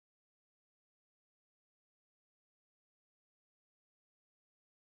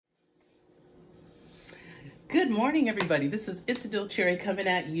Good morning, everybody. This is It's Adult Cherry coming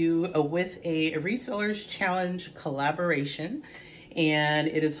at you with a Resellers Challenge collaboration, and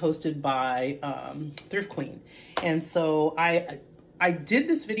it is hosted by Thrift Queen. And so I did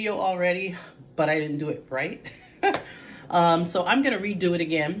this video already, but I didn't do it right. So I'm gonna redo it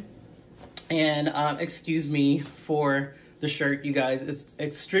again. And excuse me for the shirt, you guys. It's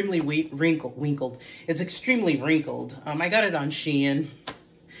extremely wrinkled. It's extremely wrinkled. I got it on Shein.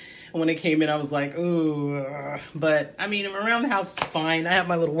 And when it came in, I was like, ooh. But, I mean, around the house is fine. I have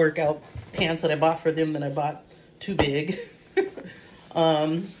my little workout pants that I bought for them that I bought too big.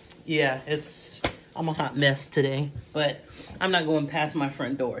 Yeah, I'm a hot mess today. But I'm not going past my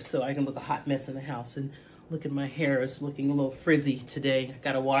front door, so I can look a hot mess in the house. And look at my hair. It's looking a little frizzy today. I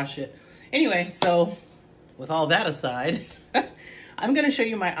got to wash it. Anyway, so with all that aside, I'm going to show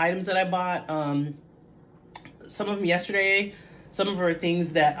you my items that I bought. Some of them yesterday. Some of them are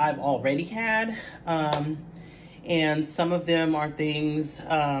things that I've already had, and some of them are things,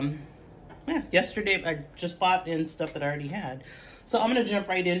 yesterday I just bought in stuff that I already had. So I'm gonna jump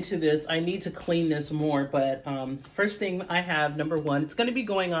right into this. I need to clean this more, but first thing I have, number one, it's gonna be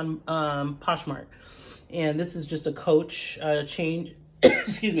going on Poshmark. And this is just a Coach change,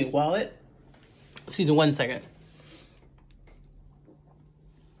 excuse me, wallet. Excuse me, 1 second.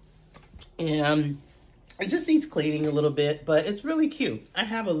 And it just needs cleaning a little bit, but it's really cute. I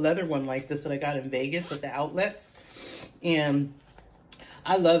have a leather one like this that I got in Vegas at the outlets, and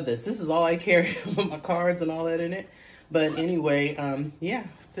I love this. This is all I carry with my cards and all that in it. But anyway, yeah,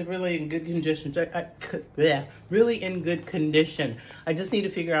 it's really in good condition. Really in good condition. I just need to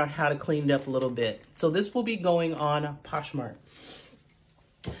figure out how to clean it up a little bit. So this will be going on Poshmark.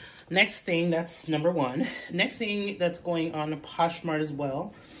 Next thing, that's number one. Next thing that's going on Poshmark as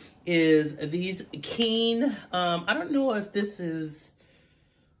well is these Keen, I don't know if this is,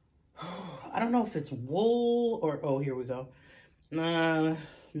 I don't know if it's wool or, oh, here we go.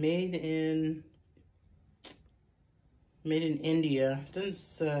 Made in India.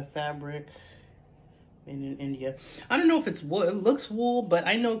 This fabric, made in India. I don't know if it's wool. It looks wool, but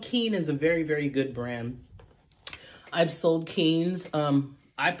I know Keen is a very, very good brand. I've sold Keens.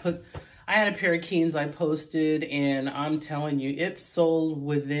 I had a pair of Keens I posted, and I'm telling you, it sold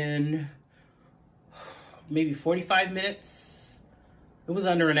within maybe 45 minutes. It was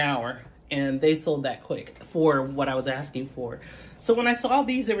under an hour, and they sold that quick for what I was asking for. So when I saw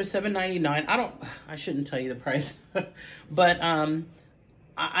these, they were $7.99. I shouldn't tell you the price, but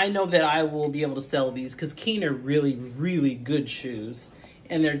I know that I will be able to sell these because Keen are really, really good shoes,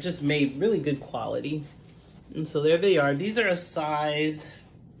 and they're just made really good quality. And so there they are. These are a size,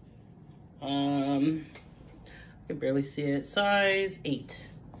 I can barely see it, size 8.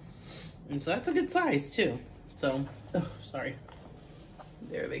 And so that's a good size too. So, oh, sorry.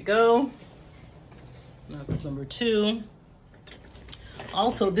 There they go. That's number 2.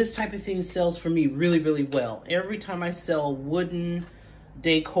 Also, this type of thing sells for me really, really well. Every time I sell wooden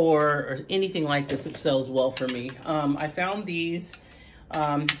decor or anything like this, it sells well for me. I found these.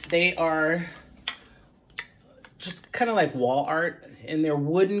 They are just kind of like wall art, and they're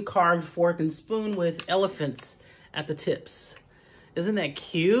wooden carved fork and spoon with elephants at the tips. Isn't that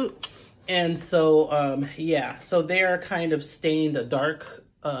cute? And so, yeah, so they're kind of stained a dark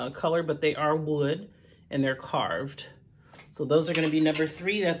color, but they are wood and they're carved. So those are going to be number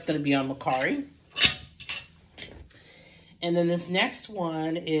 3. That's going to be on Mercari. And then this next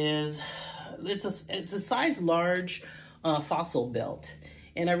one is, it's a size large fossil belt.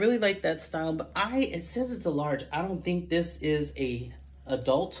 And I really like that style, but it says it's a large. I don't think this is a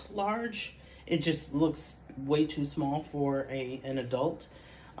adult large. It just looks way too small for an adult.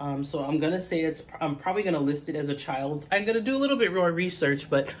 So I'm gonna say I'm probably gonna list it as a child. I'm gonna do a little bit more research,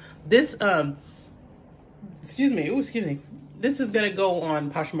 but this, excuse me. This is gonna go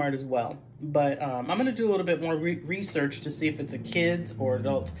on Poshmark as well. But I'm gonna do a little bit more research to see if it's a kids or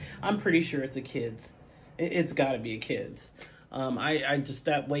adults. I'm pretty sure it's a kids. It's gotta be a kids. I just,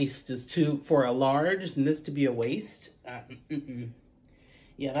 that waist is too, for a large, and this to be a waist.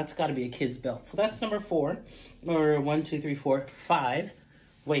 Yeah, that's got to be a kid's belt. So that's number 4, or 1, 2, 3, 4, 5.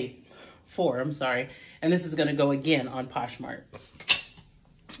 Wait, 4, I'm sorry. And this is going to go again on Poshmark.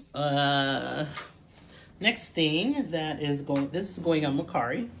 Next thing that is going, this is going on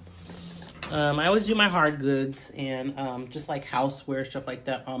Mercari. I always do my hard goods and just like houseware, stuff like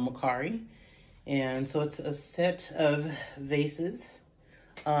that on Mercari. And so it's a set of vases.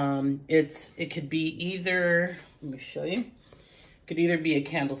 It could be either, let me show you. It could either be a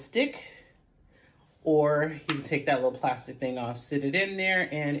candlestick, or you can take that little plastic thing off, sit it in there,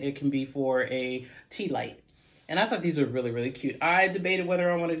 and it can be for a tea light. And I thought these were really, really cute. I debated whether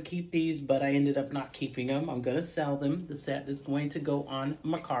I wanted to keep these, but I ended up not keeping them. I'm going to sell them. The set is going to go on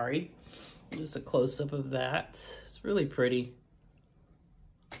Mercari. Just a close-up of that. It's really pretty.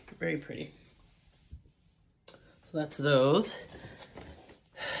 Very pretty. So that's those.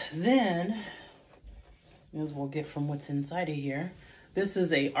 Then, as we'll get from what's inside of here, this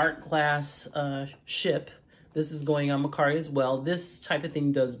is a art glass ship. This is going on Mercari as well. This type of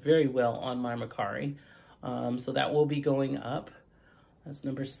thing does very well on my Mercari. So that will be going up. That's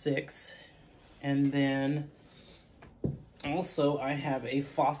number 6. And then also I have a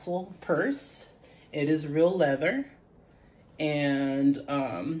fossil purse. It is real leather. And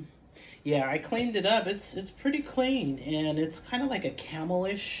yeah, I cleaned it up. It's pretty clean, and it's kind of like a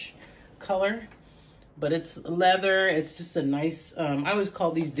camelish color, but it's leather. It's just a nice, I always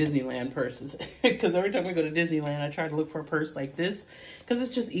call these Disneyland purses because every time we go to Disneyland, I try to look for a purse like this because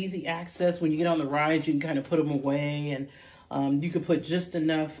it's just easy access. When you get on the rides, you can kind of put them away, and you can put just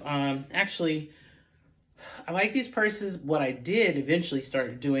enough. Actually, I like these purses. What I did eventually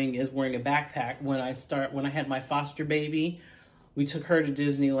start doing is wearing a backpack. When I had my foster baby, we took her to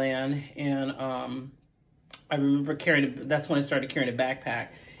Disneyland, and I remember that's when I started carrying a backpack.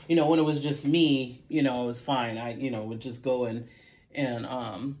 You know, when it was just me, you know, it was fine. I, you know, would just go and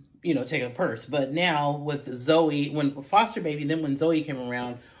you know, take a purse. But now with Zoe, when foster baby, then when Zoe came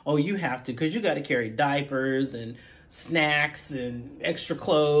around, oh, you have to, because you got to carry diapers and snacks and extra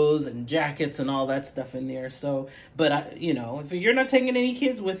clothes and jackets and all that stuff in there. So, but you know, if you're not taking any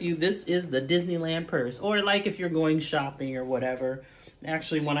kids with you, this is the Disneyland purse. Or like if you're going shopping or whatever.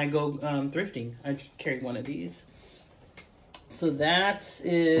 Actually, when I go thrifting, I carry one of these. So that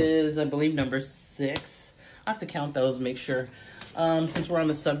is, I believe, number 6. I have to count those, make sure. Since we're on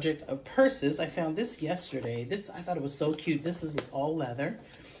the subject of purses, I found this yesterday. I thought it was so cute. This is all leather.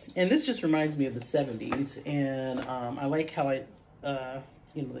 And this just reminds me of the 70s, and I like how it,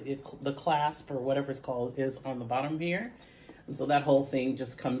 you know, the clasp or whatever it's called is on the bottom here. And so that whole thing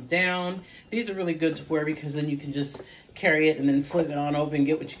just comes down. These are really good to wear because then you can just carry it and then flip it on open,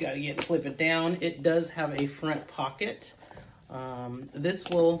 get what you got to get, and flip it down. It does have a front pocket. This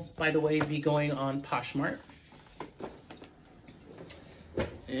will, by the way, be going on Poshmark.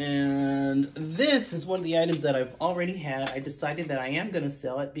 And this is one of the items that I've already had. I decided that I am going to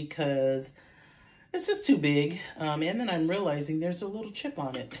sell it because it's just too big. And then I'm realizing there's a little chip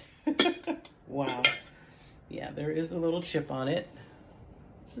on it. Wow. Yeah, there is a little chip on it.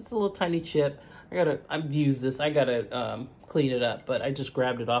 It's just a little tiny chip. I've used this. I gotta clean it up, but I just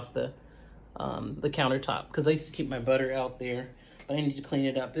grabbed it off the countertop because I used to keep my butter out there. But I need to clean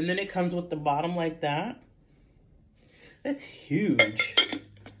it up. And then it comes with the bottom like that. That's huge.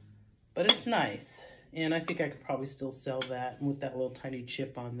 But it's nice. And I think I could probably still sell that with that little tiny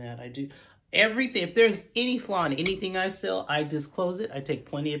chip on that. I do everything. If there's any flaw in anything I sell, I disclose it. I take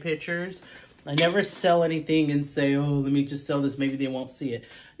plenty of pictures. I never sell anything and say, oh, let me just sell this. Maybe they won't see it.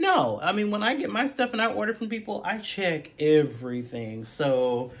 No, I mean, when I get my stuff and I order from people, I check everything.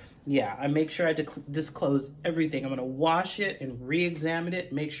 So yeah, I make sure I disclose everything. I'm going to wash it and re-examine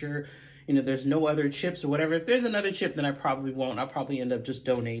it, make sure, you know, there's no other chips or whatever. If there's another chip, then I probably won't. I'll probably end up just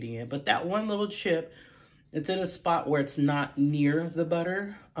donating it. But that one little chip, it's in a spot where it's not near the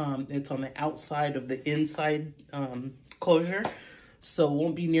butter. It's on the outside of the inside closure. So it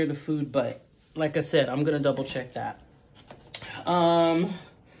won't be near the food. But like I said, I'm going to double check that.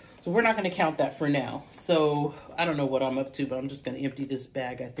 So we're not going to count that for now. So I don't know what I'm up to, but I'm just going to empty this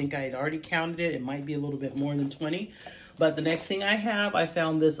bag. I think I had already counted it. It might be a little bit more than 20. But the next thing I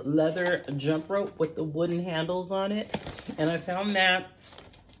found this leather jump rope with the wooden handles on it. And I found that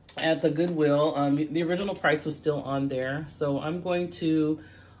at the Goodwill. The original price was still on there. So I'm going to,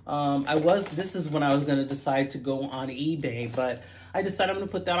 this is when I was going to decide to go on eBay. But I decided I'm going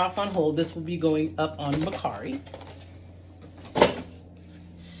to put that off on hold. This will be going up on Mercari.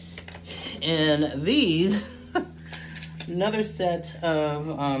 And these, another set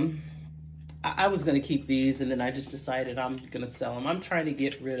of, I was going to keep these, and then I just decided I'm going to sell them. I'm trying to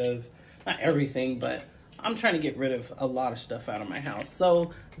get rid of, not everything, but I'm trying to get rid of a lot of stuff out of my house.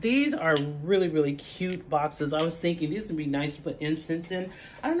 So these are really, really cute boxes. I was thinking these would be nice to put incense in.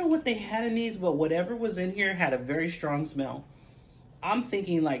 I don't know what they had in these, but whatever was in here had a very strong smell. I'm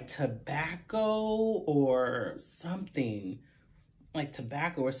thinking like tobacco or something. Like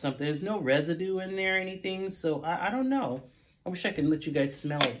tobacco or something. There's no residue in there or anything, so I don't know. I wish I could let you guys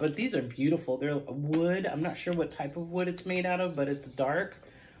smell it, but these are beautiful. They're wood. I'm not sure what type of wood it's made out of, but it's dark.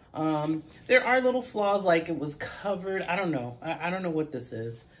 There are little flaws, like it was covered. I don't know. I don't know what this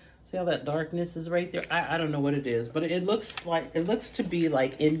is. See how that darkness is right there? I don't know what it is, but it looks to be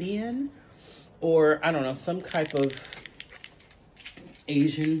like Indian. or I don't know, some type of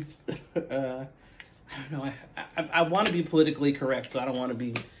Asian, I don't know, I want to be politically correct, so I don't want to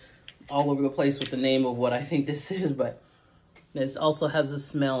be all over the place with the name of what I think this is, but this also has a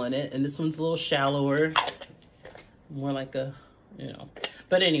smell in it, and this one's a little shallower, more like a, you know.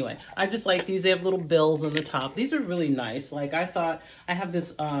 But anyway, I just like these. They have little bells on the top. These are really nice. Like, I thought, I have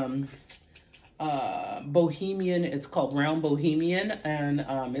this Bohemian, it's called Brown Bohemian, and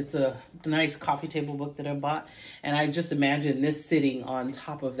it's a nice coffee table book that I bought, and I just imagined this sitting on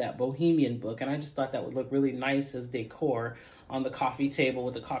top of that Bohemian book, and I just thought that would look really nice as decor on the coffee table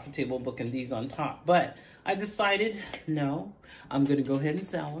with the coffee table book and these on top. But I decided, no, I'm gonna go ahead and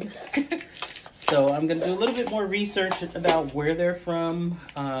sell them. So I'm gonna do a little bit more research about where they're from,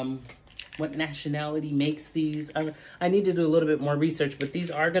 what nationality makes these. I need to do a little bit more research, but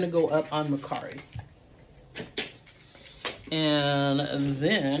these are going to go up on Mercari. And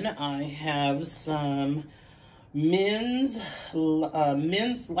then I have some men's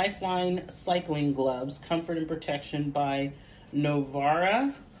Lifeline cycling gloves, Comfort and Protection by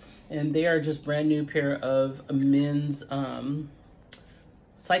Novara. And they are just brand new pair of men's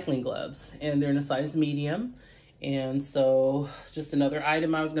cycling gloves, and they're in a size medium. And so just another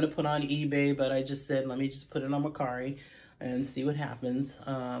item I was going to put on eBay, but I just said, let me just put it on Mercari and see what happens.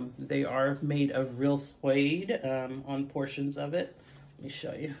 They are made of real suede on portions of it. Let me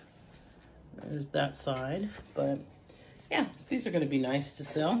show you. There's that side. But yeah, these are going to be nice to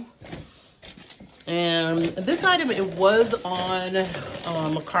sell. And this item, it was on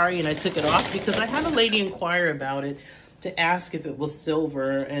Mercari, and I took it off because I had a lady inquire about it to ask if it was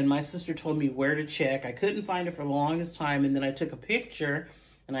silver, and my sister told me where to check. I couldn't find it for the longest time, and then I took a picture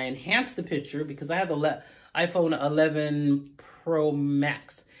and I enhanced the picture because I have the iPhone 11 Pro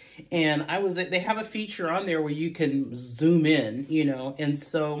Max, and they have a feature on there where you can zoom in, you know, and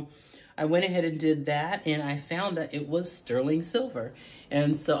so I went ahead and did that, and I found that it was sterling silver.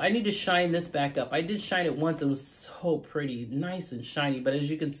 And so I need to shine this back up. I did shine it once. It was so pretty, nice and shiny, but as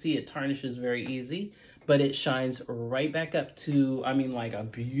you can see, it tarnishes very easy. But it shines right back up to, I mean, like a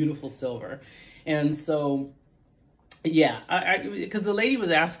beautiful silver. And so, yeah, because the lady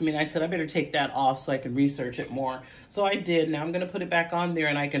was asking me, and I said, I better take that off so I can research it more. So I did. Now I'm going to put it back on there,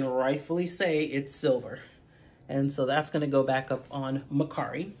 and I can rightfully say it's silver. And so that's going to go back up on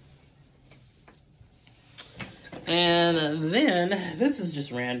Mercari. And then, this is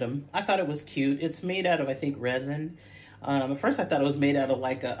just random. I thought it was cute. It's made out of, I think, resin. At first I thought it was made out of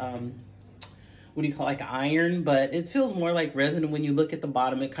like a, what do you call it, like iron, but it feels more like resin. And when you look at the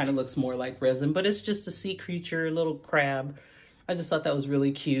bottom, it kind of looks more like resin, but it's just a sea creature, a little crab. I just thought that was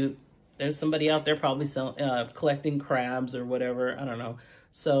really cute. There's somebody out there probably collecting crabs or whatever. I don't know.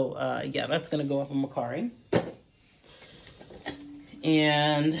 So yeah, that's going to go up on Mercari.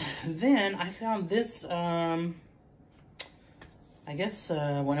 And then I found this, I guess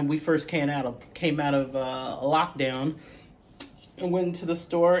when we first came out of lockdown, I went to the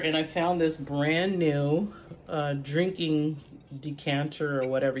store and I found this brand new drinking decanter or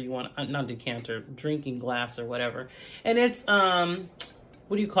whatever you want, not decanter, drinking glass or whatever. And it's,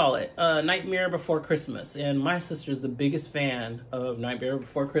 what do you call it? Nightmare Before Christmas. And my sister's the biggest fan of Nightmare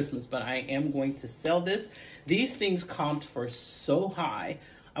Before Christmas, but I am going to sell this. These things comped for so high.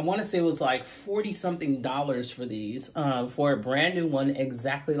 I want to say it was like $40-something for these, for a brand new one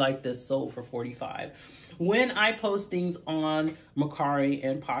exactly like this, sold for $45. When I post things on Mercari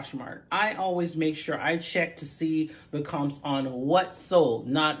and Poshmark, I always make sure I check to see the comps on what sold,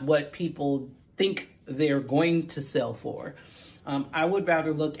 not what people think they're going to sell for. I would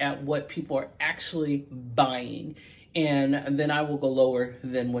rather look at what people are actually buying, and then I will go lower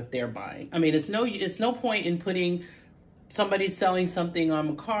than what they're buying. I mean, it's no point in putting somebody selling something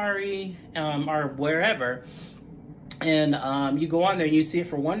on Mercari or wherever, and you go on there and you see it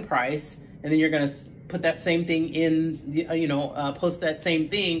for one price, and then you're gonna put that same thing in, post that same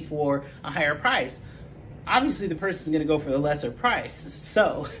thing for a higher price. Obviously, the person's going to go for the lesser price.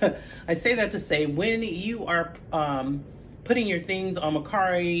 So I say that to say, when you are putting your things on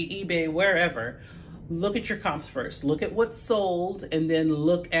Mercari, eBay, wherever, look at your comps first. Look at what's sold, and then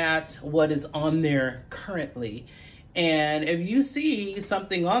look at what is on there currently. And if you see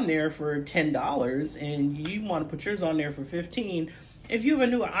something on there for $10 and you want to put yours on there for $15, if you have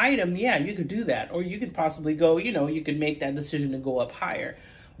a new item, yeah, you could do that. Or you could possibly go, you could make that decision to go up higher.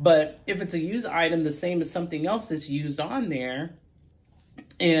 But if it's a used item, the same as something else that's used on there,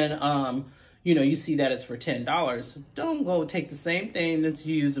 and, you see that it's for $10, don't go take the same thing that's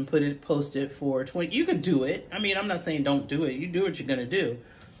used and post it for $20. You could do it. I mean, I'm not saying don't do it. You do what you're going to do.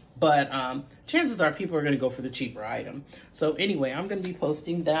 But chances are people are going to go for the cheaper item. So anyway, I'm going to be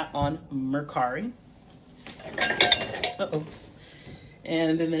posting that on Mercari. Uh-oh.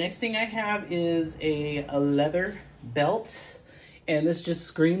 And then the next thing I have is a leather belt. And this just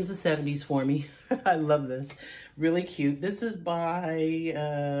screams the 70s for me. I love this. Really cute. This is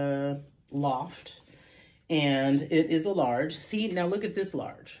by Loft. And it is a large. See, now look at this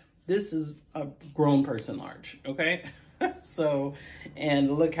large. This is a grown person large, okay? So,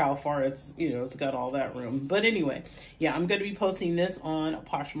 and look how far it's, you know, it's got all that room. But anyway, yeah, I'm going to be posting this on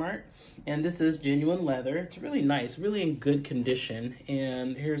Poshmark. And this is genuine leather. It's really nice, really in good condition.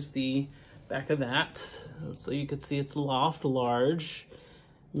 And here's the back of that. So you can see it's Loft large,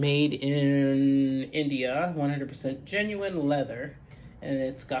 made in India, 100% genuine leather. And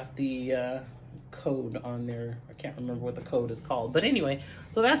it's got the code on there. I can't remember what the code is called. But anyway,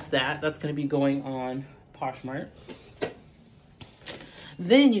 so that's that. That's going to be going on Poshmark.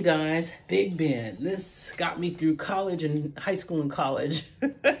 Then you guys, Big Ben. This got me through college and high school and college.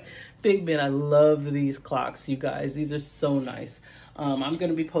 Big Ben, I love these clocks, you guys. These are so nice. I'm going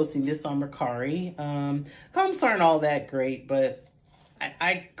to be posting this on Mercari. Comps aren't all that great, but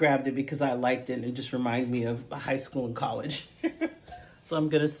I grabbed it because I liked it and it just reminded me of high school and college. So I'm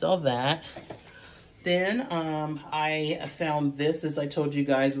going to sell that. Then I found this, as I told you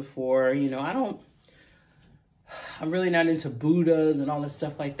guys before. You know, I'm really not into Buddhas and all this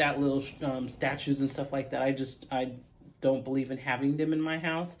stuff like that, little statues and stuff like that. I don't believe in having them in my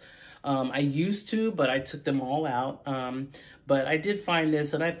house. I used to, but I took them all out. But I did find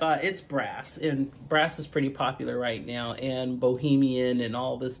this and I thought it's brass, and brass is pretty popular right now, and bohemian and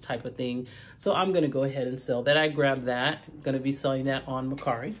all this type of thing. So I'm going to go ahead and sell that. I grabbed that. I'm going to be selling that on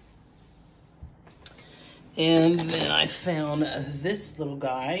Mercari. And then I found this little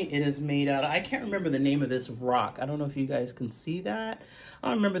guy. It is made out of, I can't remember the name of this rock. I don't know if you guys can see that. I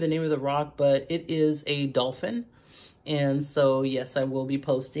don't remember the name of the rock, but it is a dolphin. And so, yes, I will be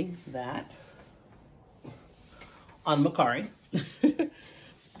posting that on Mercari.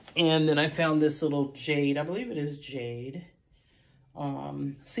 And then I found this little jade, I believe it is jade,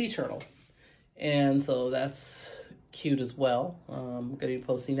 sea turtle. And so that's cute as well. I'm going to be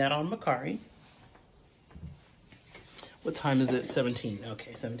posting that on Mercari. What time is it? 17.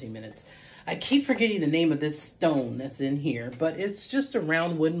 Okay, 17 minutes. I keep forgetting the name of this stone that's in here, but it's just a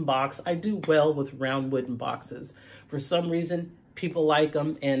round wooden box. I do well with round wooden boxes. For some reason, people like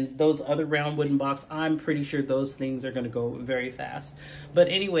them, and those other round wooden boxes, I'm pretty sure those things are going to go very fast. But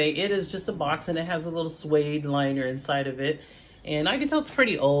anyway, it is just a box, and it has a little suede liner inside of it. And I can tell it's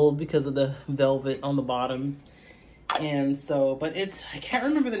pretty old because of the velvet on the bottom. And so, but it's, I can't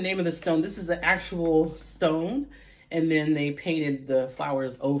remember the name of the stone. This is an actual stone. And then they painted the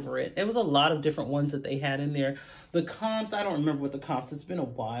flowers over it. There was a lot of different ones that they had in there. The comps, I don't remember what the comps, it's been a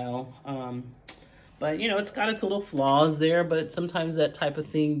while. But you know, it's got its little flaws there, but sometimes that type of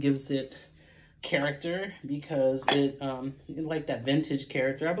thing gives it character because it like that vintage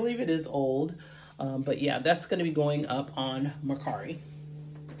character. I believe it is old. But yeah, that's gonna be going up on Mercari.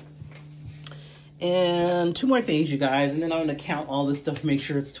 And two more things, you guys, and then I'm gonna count all this stuff, make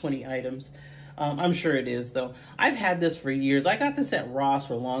sure it's 20 items. I'm sure it is, though. I've had this for years. I got this at Ross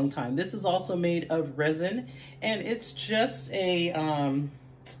for a long time. This is also made of resin, and it's just a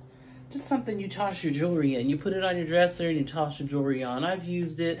just something you toss your jewelry in. You put it on your dresser and you toss your jewelry on. I've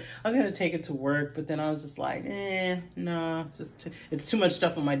used it. I was gonna take it to work, but then I was just like, nah, it's too much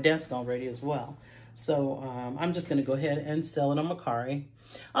stuff on my desk already as well. So I'm just gonna go ahead and sell it on Mercari.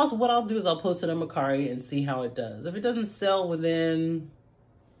 Also, what I'll do is I'll post it on Mercari and see how it does. If it doesn't sell within,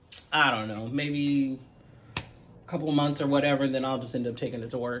 I don't know, maybe a couple of months or whatever, then I'll just end up taking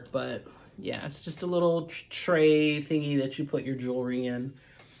it to work. But yeah, it's just a little tray thingy that you put your jewelry in.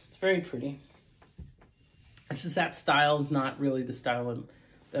 It's very pretty. It's just that style is not really the style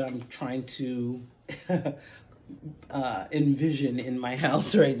that I'm trying to envision in my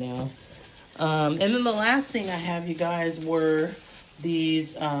house right now. And then the last thing I have, you guys, were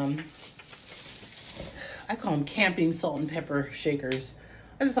these, I call them camping salt and pepper shakers.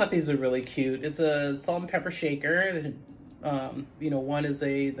 I just thought these were really cute. It's a salt and pepper shaker. You know, one is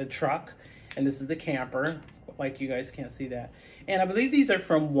the truck, and this is the camper. Like, you guys can't see that. And I believe these are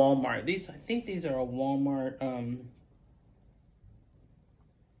from Walmart. I think these are a Walmart,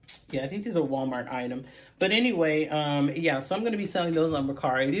 yeah, I think these are a Walmart item. But anyway, yeah, so I'm going to be selling those on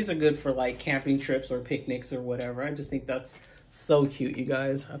Mercari. These are good for like camping trips or picnics or whatever. I just think that's so cute, you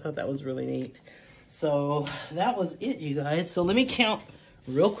guys. I thought that was really neat. So that was it, you guys. So let me count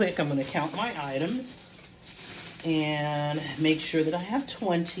real quick. I'm going to count my items and make sure that I have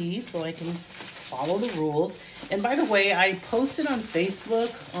 20 so I can follow the rules. And by the way, I posted on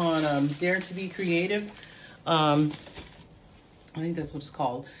Facebook on Dare to Be Creative. I think that's what it's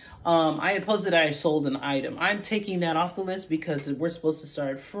called. I had posted that I sold an item. I'm taking that off the list because we're supposed to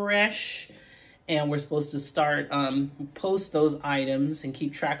start fresh, and we're supposed to start post those items and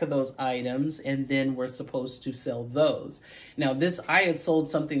keep track of those items, and then we're supposed to sell those. Now I had sold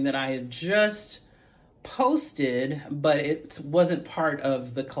something that I had just posted, but it wasn't part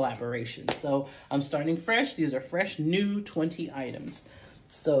of the collaboration. So I'm starting fresh. These are fresh, new 20 items.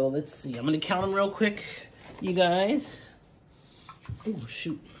 So let's see. I'm going to count them real quick, you guys. Oh,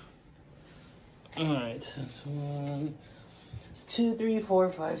 shoot. All right. So, 2, 3,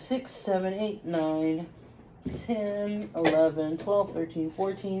 4, 5, 6, 7, 8, 9, 10, 11, 12, 13,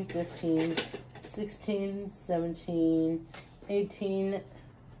 14, 15, 16, 17, 18,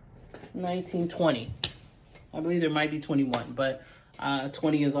 19, 20. I believe there might be 21, but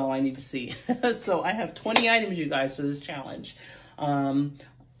 20 is all I need to see. So I have 20 items, you guys, for this challenge.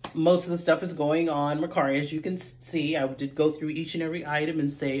 Most of the stuff is going on Mercari, as you can see. I did go through each and every item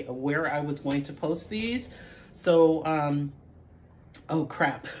and say where I was going to post these. So, oh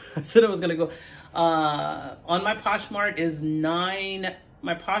crap, I said I was gonna go. On my Poshmark is 9,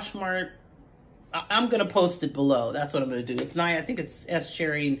 my Poshmark, I'm gonna post it below. That's what I'm gonna do. It's 9, I think it's S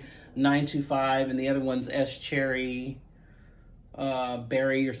Cherry 925, and the other one's S Cherry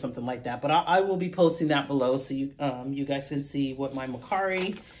Berry or something like that. But I will be posting that below so you guys can see what my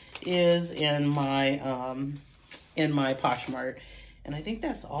Mercari is and my Poshmark. And I think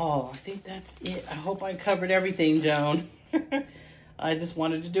that's all. I think that's it. I hope I covered everything, Joan. I just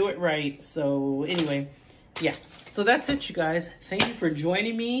wanted to do it right. So anyway, yeah. So that's it, you guys. Thank you for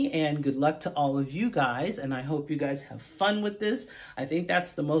joining me, and good luck to all of you guys. And I hope you guys have fun with this. I think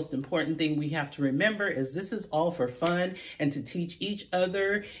that's the most important thing we have to remember, is this is all for fun and to teach each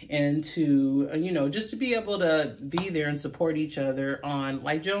other, and to, you know, just to be able to be there and support each other on,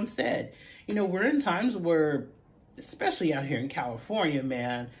 like Joan said, you know, we're in times where, especially out here in California,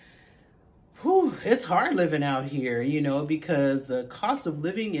 man, whew, it's hard living out here, you know, because the cost of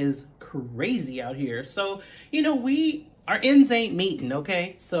living is crazy out here. So, you know, our ends ain't meeting,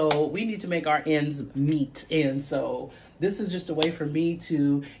 okay? So we need to make our ends meet. And so this is just a way for me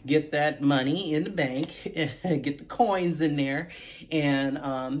to get that money in the bank, get the coins in there,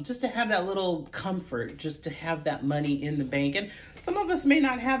 and just to have that little comfort, just to have that money in the bank. And some of us may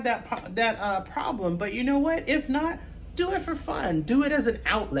not have that problem, but you know what? If not, do it for fun. Do it as an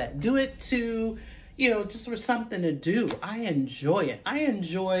outlet. Do it to, you know, just for something to do. I enjoy it. I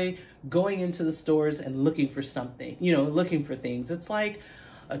enjoy going into the stores and looking for something, you know, looking for things. It's like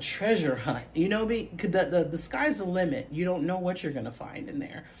a treasure hunt, you know, the sky's the limit. You don't know what you're going to find in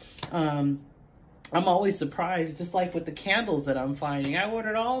there. I'm always surprised, just like with the candles that I'm finding. I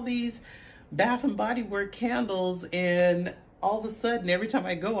ordered all these Bath and Body Works candles, and all of a sudden, every time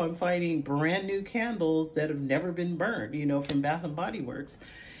I go, I'm finding brand new candles that have never been burned, you know, from Bath and Body Works.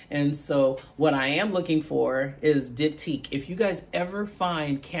 And so what I am looking for is Diptyque. If you guys ever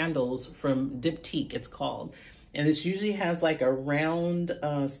find candles from Diptyque, it's called, and this usually has like a round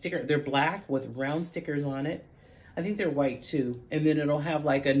sticker. They're black with round stickers on it. I think they're white too. And then it'll have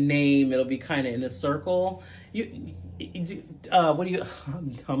like a name. It'll be kind of in a circle. I'm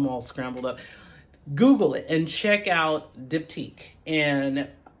all scrambled up. Google it and check out Diptyque and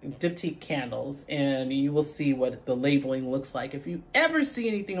Diptyque candles, and you will see what the labeling looks like. If you ever see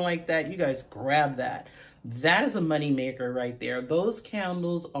anything like that, you guys grab that. That is a money maker right there. Those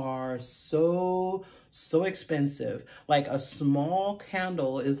candles are so expensive. Like a small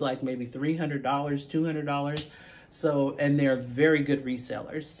candle is like maybe $300, $200. So, and they're very good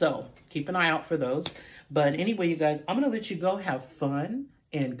resellers. So keep an eye out for those. But anyway, you guys, I'm gonna let you go have fun.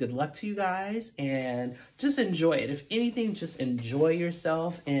 And good luck to you guys, and just enjoy it. If anything, just enjoy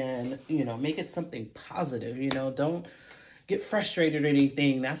yourself, and, you know, make it something positive. You know, don't get frustrated or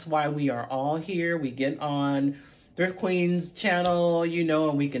anything. That's why we are all here. We get on Thrift Queen's channel, you know,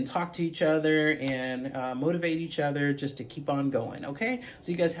 and we can talk to each other and motivate each other just to keep on going, okay?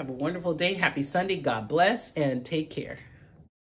 So you guys have a wonderful day. Happy Sunday. God bless, and take care.